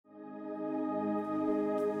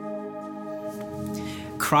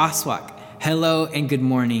Crosswalk. Hello and good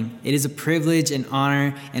morning. It is a privilege, an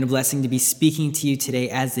honor, and a blessing to be speaking to you today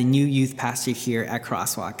as the new youth pastor here at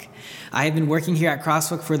Crosswalk. I have been working here at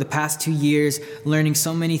Crosswalk for the past 2 years, learning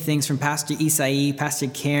so many things from Pastor Isai, Pastor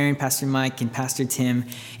Karen, Pastor Mike, and Pastor Tim,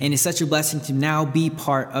 and it's such a blessing to now be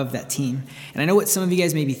part of that team. And I know what some of you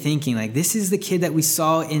guys may be thinking, like, this is the kid that we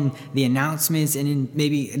saw in the announcements and in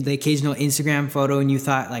maybe the occasional Instagram photo, and you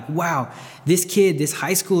thought, like, wow, this kid, this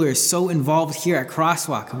high schooler is so involved here at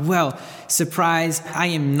Crosswalk. Well, surprise, I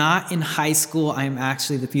am not in high school. I am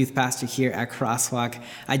actually the youth pastor here at Crosswalk.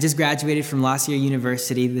 I just graduated from La Sierra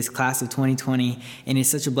University, this class of 2020, and it's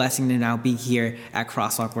such a blessing to now be here at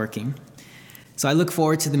Crosswalk working. So I look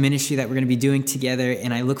forward to the ministry that we're going to be doing together,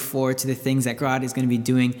 and I look forward to the things that God is going to be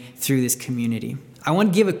doing through this community. I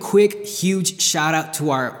want to give a quick, huge shout out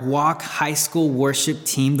to our Walk High School worship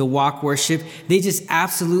team, the Walk Worship. They just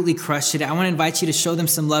absolutely crushed it. I want to invite you to show them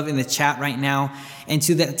some love in the chat right now. And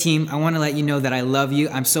to that team, I want to let you know that I love you.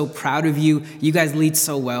 I'm so proud of you. You guys lead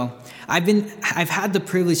so well. I've had the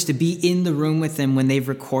privilege to be in the room with them when they've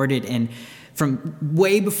recorded, and from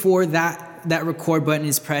way before that record button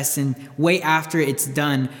is pressed and way after it's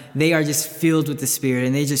done, they are just filled with the Spirit,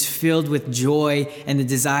 and they just filled with joy and the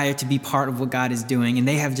desire to be part of what God is doing. And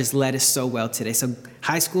they have just led us so well today. So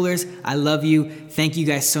high schoolers, I love you. Thank you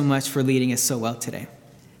guys so much for leading us so well today.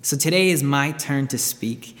 So today is my turn to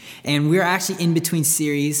speak, and we're actually in between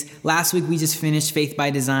series. Last week we just finished Faith by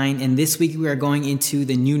Design, and this week we are going into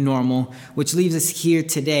the new normal, which leaves us here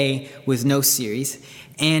today with no series.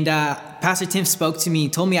 And Pastor Tim spoke to me,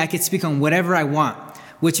 told me I could speak on whatever I want,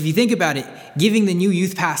 which, if you think about it, giving the new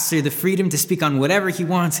youth pastor the freedom to speak on whatever he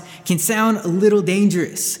wants can sound a little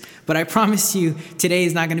dangerous. But I promise you, today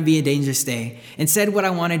is not going to be a dangerous day. Instead, what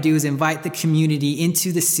I want to do is invite the community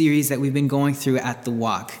into the series that we've been going through at The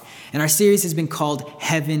Walk. And our series has been called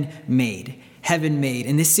Heaven Made. Heaven Made.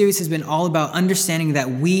 And this series has been all about understanding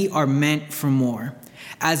that we are meant for more.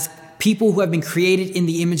 As people who have been created in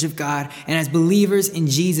the image of God, and as believers in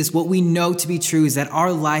Jesus, what we know to be true is that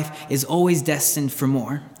our life is always destined for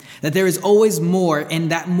more. That there is always more,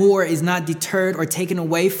 and that more is not deterred or taken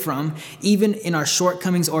away from, even in our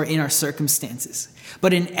shortcomings or in our circumstances.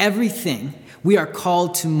 But in everything, we are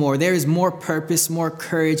called to more. There is more purpose, more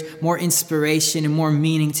courage, more inspiration, and more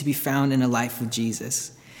meaning to be found in a life with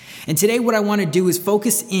Jesus. And today what I want to do is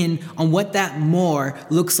focus in on what that more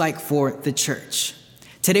looks like for the church.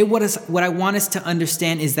 Today, what I want us to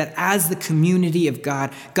understand is that as the community of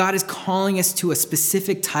God, God is calling us to a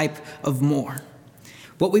specific type of more.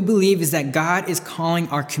 What we believe is that God is calling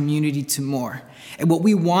our community to more. And what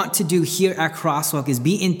we want to do here at Crosswalk is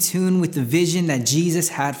be in tune with the vision that Jesus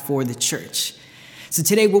had for the church. So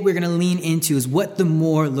today, what we're going to lean into is what the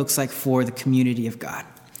more looks like for the community of God.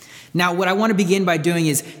 Now, what I want to begin by doing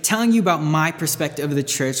is telling you about my perspective of the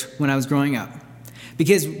church when I was growing up.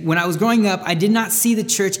 Because when I was growing up, I did not see the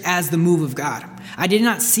church as the move of God. I did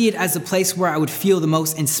not see it as a place where I would feel the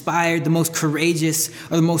most inspired, the most courageous,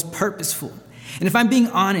 or the most purposeful. And if I'm being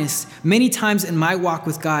honest, many times in my walk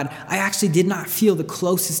with God, I actually did not feel the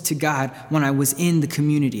closest to God when I was in the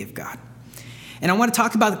community of God. And I want to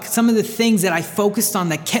talk about some of the things that I focused on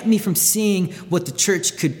that kept me from seeing what the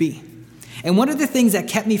church could be. And one of the things that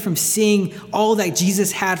kept me from seeing all that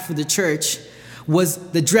Jesus had for the church was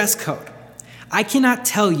the dress code. I cannot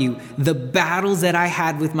tell you the battles that I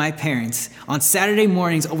had with my parents on Saturday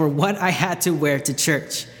mornings over what I had to wear to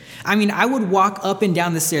church. I mean, I would walk up and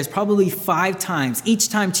down the stairs probably 5 times, each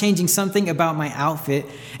time changing something about my outfit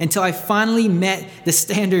until I finally met the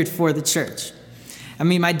standard for the church. I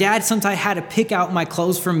mean, my dad sometimes had to pick out my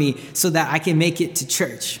clothes for me so that I can make it to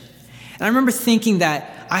church. And I remember thinking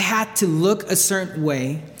that I had to look a certain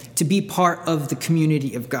way to be part of the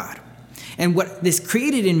community of God. And what this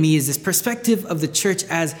created in me is this perspective of the church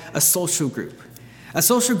as a social group. A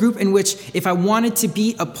social group in which if I wanted to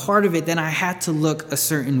be a part of it, then I had to look a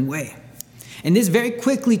certain way. And this very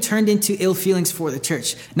quickly turned into ill feelings for the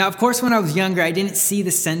church. Now, of course, when I was younger, I didn't see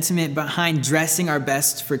the sentiment behind dressing our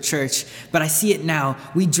best for church, but I see it now.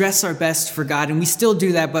 We dress our best for God, and we still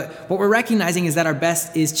do that, but what we're recognizing is that our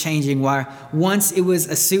best is changing. While once it was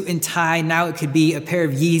a suit and tie, now it could be a pair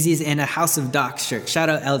of Yeezys and a House of Docs shirt. Shout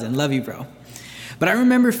out Eldon, love you, bro. But I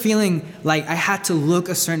remember feeling like I had to look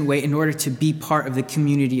a certain way in order to be part of the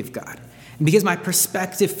community of God. And because my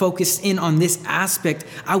perspective focused in on this aspect,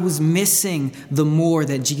 I was missing the more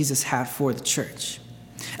that Jesus had for the church.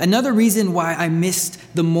 Another reason why I missed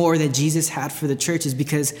the more that Jesus had for the church is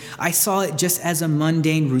because I saw it just as a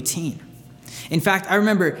mundane routine. In fact, I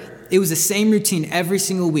remember it was the same routine every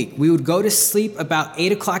single week. We would go to sleep about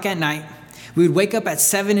 8 o'clock at night. We would wake up at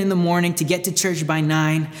 7 in the morning to get to church by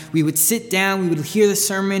 9. We would sit down, we would hear the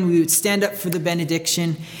sermon, we would stand up for the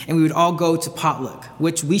benediction, and we would all go to potluck,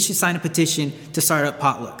 which we should sign a petition to start up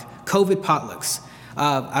potluck. COVID potlucks.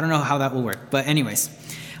 I don't know how that will work, but anyways.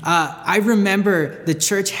 I remember the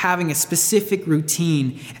church having a specific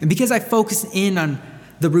routine, and because I focused in on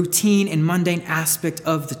the routine and mundane aspect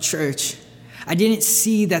of the church, I didn't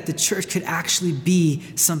see that the church could actually be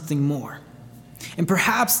something more. And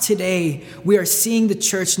perhaps today we are seeing the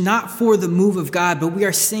church not for the move of God, but we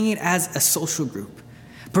are seeing it as a social group.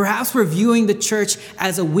 Perhaps we're viewing the church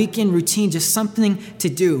as a weekend routine, just something to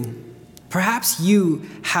do. Perhaps you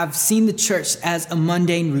have seen the church as a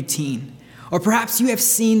mundane routine. Or perhaps you have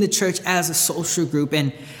seen the church as a social group,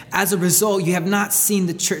 and as a result, you have not seen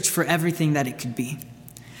the church for everything that it could be.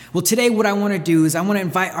 Well, today what I want to do is I want to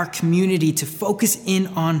invite our community to focus in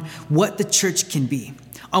on what the church can be,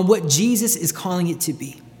 on what Jesus is calling it to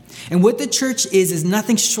be. And what the church is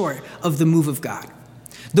nothing short of the move of God.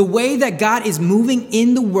 The way that God is moving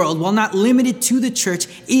in the world, while not limited to the church,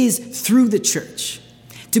 is through the church.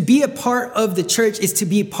 To be a part of the church is to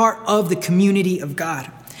be a part of the community of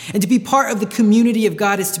God. And to be part of the community of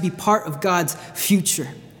God is to be part of God's future.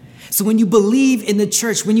 So when you believe in the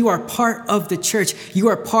church, when you are part of the church, you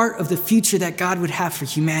are part of the future that God would have for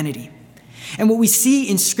humanity. And what we see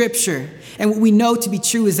in Scripture and what we know to be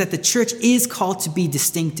true is that the church is called to be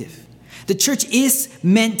distinctive. The church is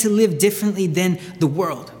meant to live differently than the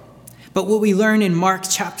world. But what we learn in Mark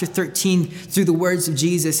chapter 13 through the words of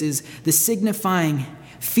Jesus is the signifying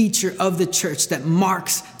feature of the church that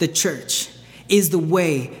marks the church is the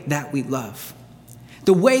way that we love.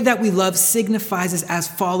 The way that we love signifies us as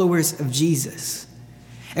followers of Jesus.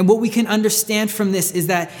 And what we can understand from this is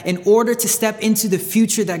that in order to step into the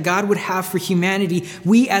future that God would have for humanity,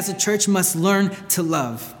 we as a church must learn to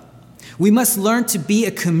love. We must learn to be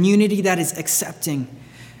a community that is accepting.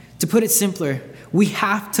 To put it simpler, we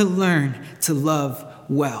have to learn to love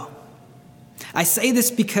well. I say this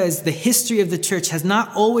because the history of the church has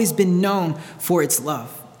not always been known for its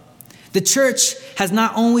love. The church has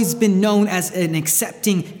not always been known as an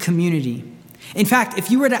accepting community. In fact,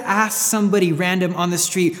 if you were to ask somebody random on the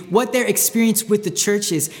street what their experience with the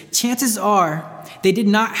church is, chances are they did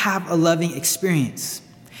not have a loving experience.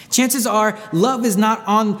 Chances are love is not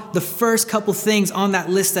on the first couple things on that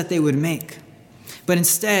list that they would make. But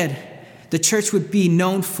instead, the church would be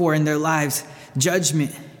known for in their lives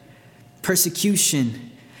judgment, persecution.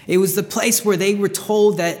 It was the place where they were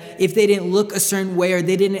told that if they didn't look a certain way or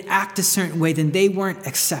they didn't act a certain way, then they weren't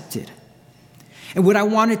accepted. And what I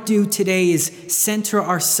want to do today is center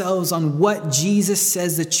ourselves on what Jesus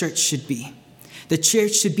says the church should be. The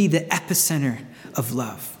church should be the epicenter of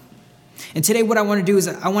love. And today what I want to do is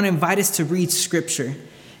I want to invite us to read Scripture.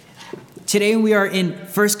 Today we are in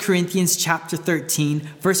 1 Corinthians chapter 13.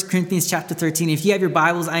 1 Corinthians chapter 13. If you have your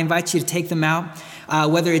Bibles, I invite you to take them out.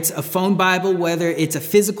 Whether it's a phone Bible, whether it's a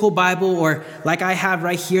physical Bible, or like I have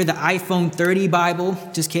right here, the iPhone 30 Bible.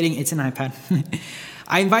 Just kidding, it's an iPad.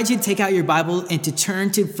 I invite you to take out your Bible and to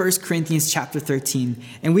turn to 1 Corinthians chapter 13.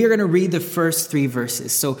 And we are going to read the first 3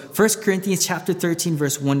 verses. So 1 Corinthians chapter 13,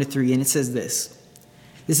 verse 1-3, and it says this.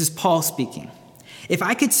 This is Paul speaking. If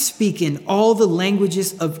I could speak in all the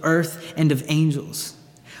languages of earth and of angels,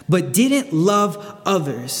 but didn't love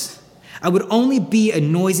others, I would only be a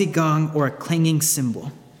noisy gong or a clanging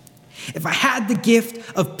cymbal. If I had the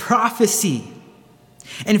gift of prophecy,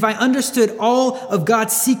 and if I understood all of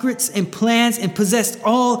God's secrets and plans and possessed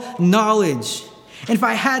all knowledge, and if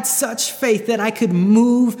I had such faith that I could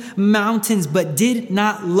move mountains but did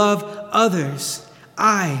not love others,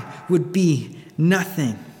 I would be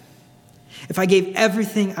nothing. If I gave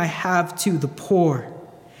everything I have to the poor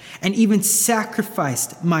and even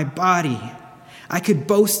sacrificed my body, I could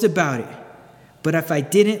boast about it. But if I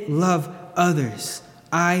didn't love others,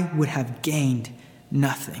 I would have gained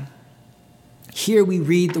nothing. Here we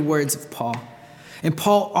read the words of Paul. And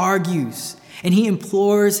Paul argues and he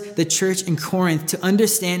implores the church in Corinth to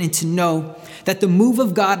understand and to know that the move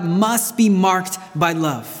of God must be marked by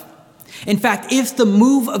love. In fact, if the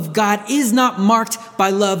move of God is not marked by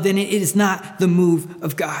love, then it is not the move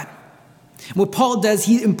of God. What Paul does,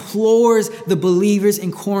 he implores the believers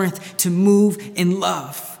in Corinth to move in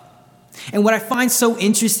love. And what I find so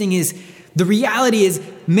interesting is the reality is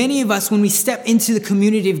many of us, when we step into the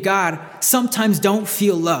community of God, sometimes don't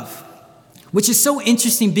feel love, which is so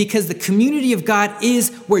interesting because the community of God is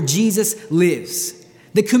where Jesus lives.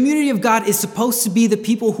 The community of God is supposed to be the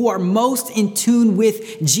people who are most in tune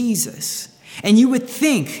with Jesus. And you would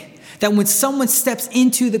think that when someone steps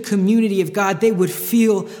into the community of God, they would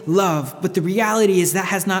feel love. But the reality is that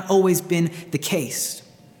has not always been the case.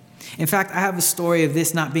 In fact, I have a story of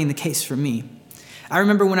this not being the case for me. I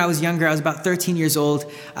remember when I was younger, I was about 13 years old,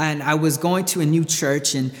 and I was going to a new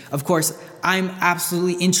church. And of course, I'm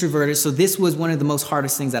absolutely introverted, so this was one of the most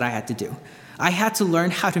hardest things that I had to do. I had to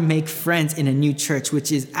learn how to make friends in a new church,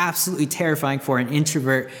 which is absolutely terrifying for an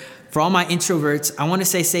introvert. For all my introverts, I want to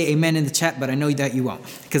say amen in the chat, but I know that you won't,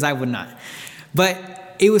 because I would not. But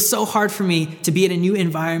it was so hard for me to be in a new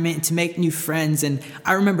environment and to make new friends. And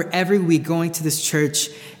I remember every week going to this church,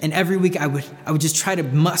 and every week I would just try to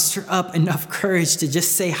muster up enough courage to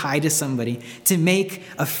just say hi to somebody, to make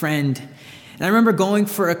a friend. And I remember going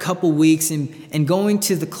for a couple weeks and going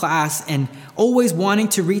to the class and always wanting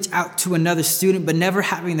to reach out to another student, but never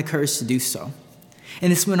having the courage to do so.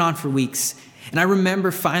 And this went on for weeks. And I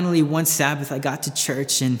remember finally one Sabbath I got to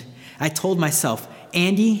church and I told myself,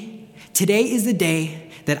 Andy, today is the day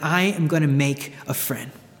that I am going to make a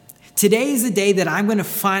friend. Today is the day that I'm going to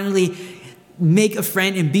finally make a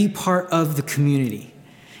friend and be part of the community.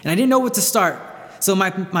 And I didn't know what to start. So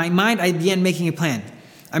my mind, I began making a plan.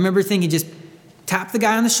 I remember thinking, just tap the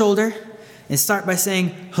guy on the shoulder and start by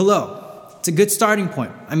saying, hello. It's a good starting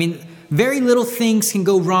point. I mean, very little things can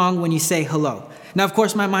go wrong when you say hello. Now, of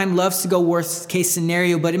course, my mind loves to go worst case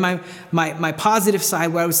scenario, but in my positive side,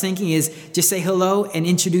 what I was thinking is just say hello and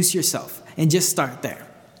introduce yourself and just start there.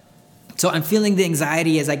 So I'm feeling the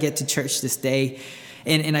anxiety as I get to church this day,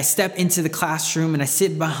 and I step into the classroom and I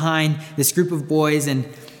sit behind this group of boys, and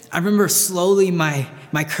I remember slowly my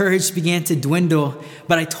courage began to dwindle,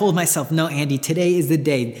 but I told myself, no, Andy, today is the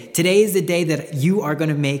day. Today is the day that you are going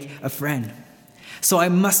to make a friend. So I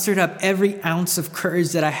mustered up every ounce of courage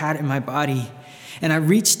that I had in my body, and I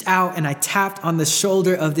reached out and I tapped on the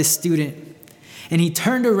shoulder of this student, and he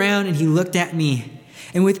turned around and he looked at me.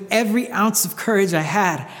 And with every ounce of courage I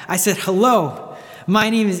had, I said, hello, my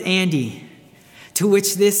name is Andy. To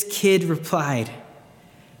which this kid replied,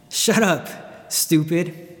 shut up,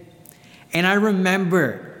 stupid. And I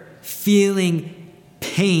remember feeling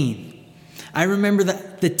pain. I remember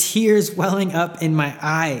the tears welling up in my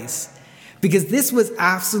eyes because this was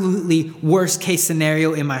absolutely worst case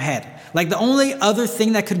scenario in my head. Like the only other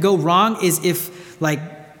thing that could go wrong is if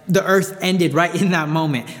the earth ended right in that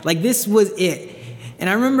moment. Like this was it. And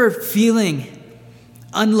I remember feeling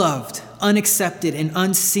unloved, unaccepted, and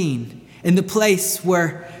unseen in the place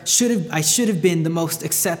where I should have been the most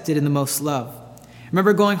accepted and the most loved. I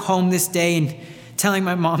remember going home this day and telling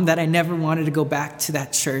my mom that I never wanted to go back to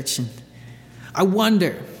that church. And I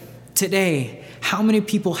wonder today how many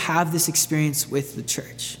people have this experience with the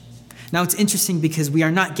church. Now, it's interesting because we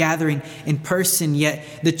are not gathering in person, yet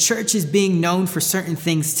the church is being known for certain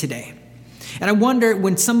things today. And I wonder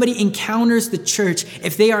when somebody encounters the church,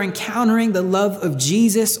 if they are encountering the love of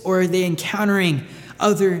Jesus or are they encountering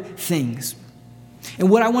other things. And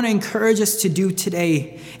what I want to encourage us to do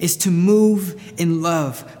today is to move in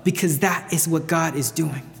love because that is what God is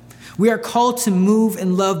doing. We are called to move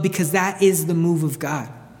in love because that is the move of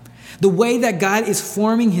God. The way that God is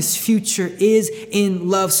forming his future is in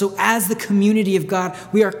love. So as the community of God,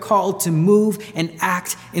 we are called to move and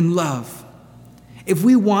act in love. If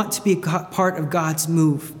we want to be part of God's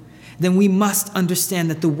move, then we must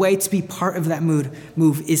understand that the way to be part of that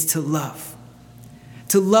move is to love.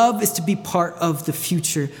 To love is to be part of the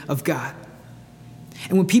future of God.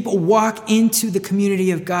 And when people walk into the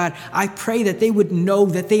community of God, I pray that they would know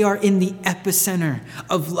that they are in the epicenter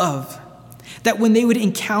of love. That when they would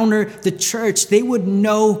encounter the church, they would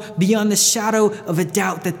know beyond the shadow of a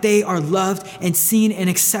doubt that they are loved and seen and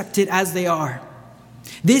accepted as they are.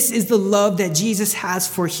 This is the love that Jesus has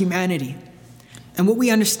for humanity. And what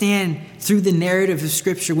we understand through the narrative of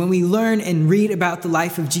Scripture, when we learn and read about the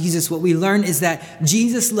life of Jesus, what we learn is that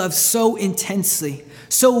Jesus loved so intensely,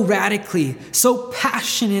 so radically, so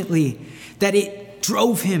passionately that it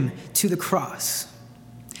drove him to the cross.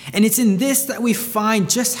 And it's in this that we find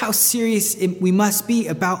just how serious we must be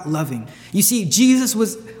about loving. You see, Jesus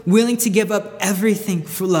was willing to give up everything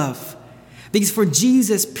for love because for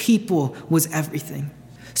Jesus, people was everything.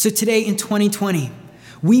 So today in 2020,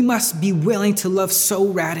 we must be willing to love so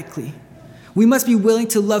radically. We must be willing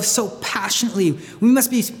to love so passionately. We must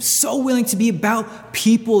be so willing to be about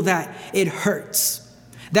people that it hurts,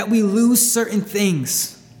 that we lose certain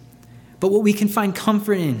things. But what we can find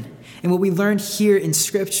comfort in and what we learn here in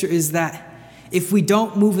Scripture is that if we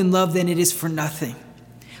don't move in love, then it is for nothing.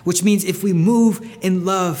 Which means if we move in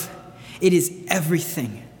love, it is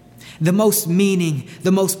everything. The most meaning,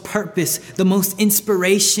 the most purpose, the most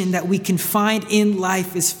inspiration that we can find in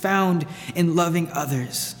life is found in loving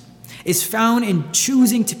others. Is found in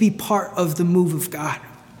choosing to be part of the move of God.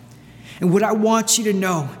 And what I want you to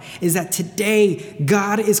know is that today,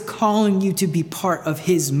 God is calling you to be part of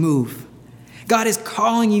his move. God is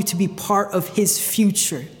calling you to be part of his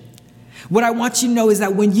future. What I want you to know is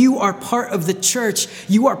that when you are part of the church,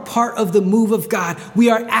 you are part of the move of God. We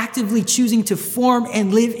are actively choosing to form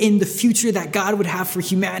and live in the future that God would have for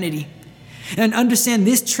humanity. And understand,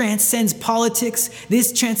 this transcends politics,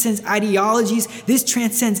 this transcends ideologies, this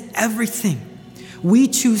transcends everything. We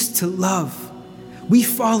choose to love. We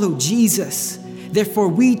follow Jesus. Therefore,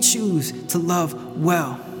 we choose to love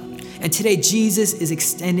well. And today, Jesus is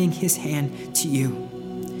extending his hand to you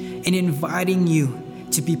and inviting you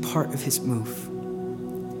to be part of his move.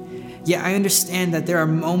 Yeah, I understand that there are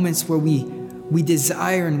moments where we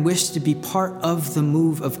desire and wish to be part of the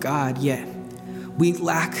move of God, yet we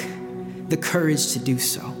lack the courage to do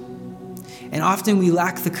so. And often we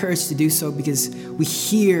lack the courage to do so because we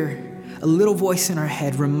hear a little voice in our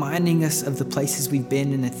head reminding us of the places we've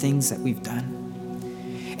been and the things that we've done.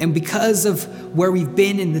 And because of where we've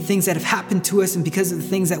been and the things that have happened to us and because of the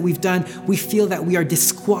things that we've done, we feel that we are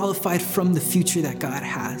disqualified from the future that God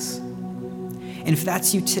has. And if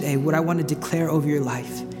that's you today, what I want to declare over your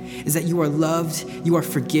life is that you are loved, you are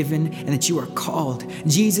forgiven, and that you are called.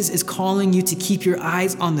 Jesus is calling you to keep your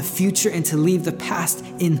eyes on the future and to leave the past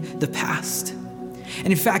in the past. And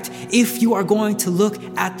in fact, if you are going to look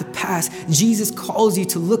at the past, Jesus calls you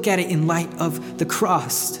to look at it in light of the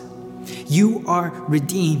cross. You are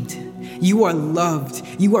redeemed, you are loved,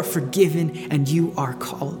 you are forgiven, and you are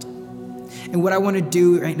called. And what I want to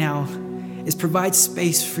do right now is provide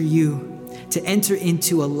space for you to enter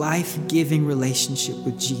into a life-giving relationship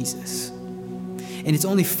with Jesus. And it's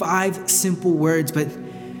only 5 simple words, but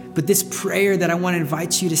this prayer that I want to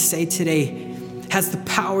invite you to say today has the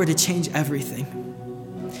power to change everything.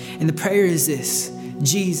 And the prayer is this: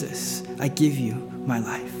 Jesus, I give you my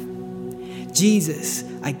life. Jesus,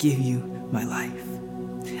 I give you my life.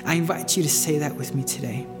 I invite you to say that with me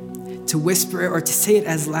today, to whisper it or to say it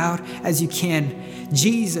as loud as you can.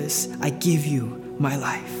 Jesus, I give you my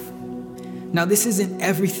life. Now, this isn't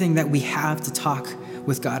everything that we have to talk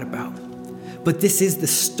with God about, but this is the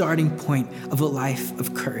starting point of a life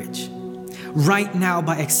of courage. Right now,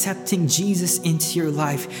 by accepting Jesus into your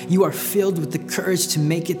life, you are filled with the courage to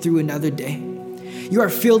make it through another day. You are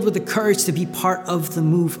filled with the courage to be part of the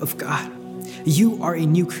move of God. You are a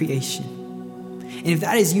new creation. And if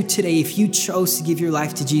that is you today, if you chose to give your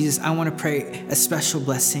life to Jesus, I want to pray a special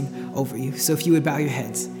blessing over you. So if you would bow your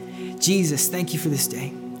heads. Jesus, thank you for this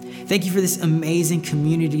day. Thank you for this amazing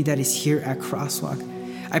community that is here at Crosswalk.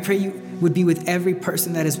 I pray you would be with every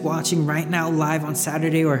person that is watching right now live on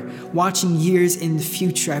Saturday or watching years in the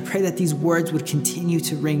future. I pray that these words would continue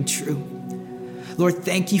to ring true. Lord,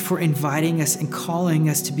 thank you for inviting us and calling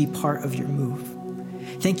us to be part of your move.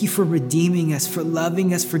 Thank you for redeeming us, for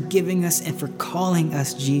loving us, for giving us, and for calling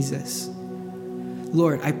us Jesus.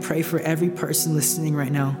 Lord, I pray for every person listening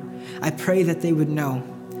right now. I pray that they would know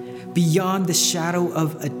beyond the shadow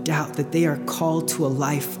of a doubt that they are called to a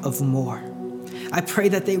life of more. I pray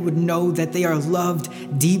that they would know that they are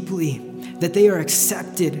loved deeply, that they are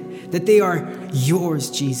accepted, that they are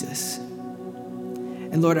yours, Jesus.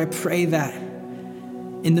 And Lord, I pray that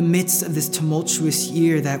in the midst of this tumultuous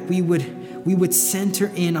year that we would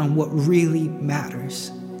center in on what really matters.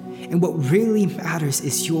 And what really matters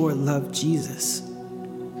is your love, Jesus.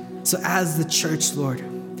 So as the church, Lord,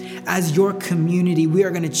 as your community, we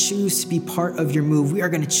are going to choose to be part of your move. We are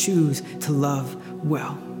going to choose to love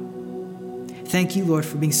well. Thank you, Lord,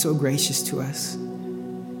 for being so gracious to us.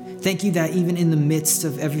 Thank you that even in the midst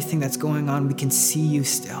of everything that's going on, we can see you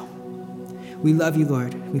still. We love you,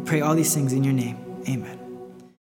 Lord. We pray all these things in your name. Amen.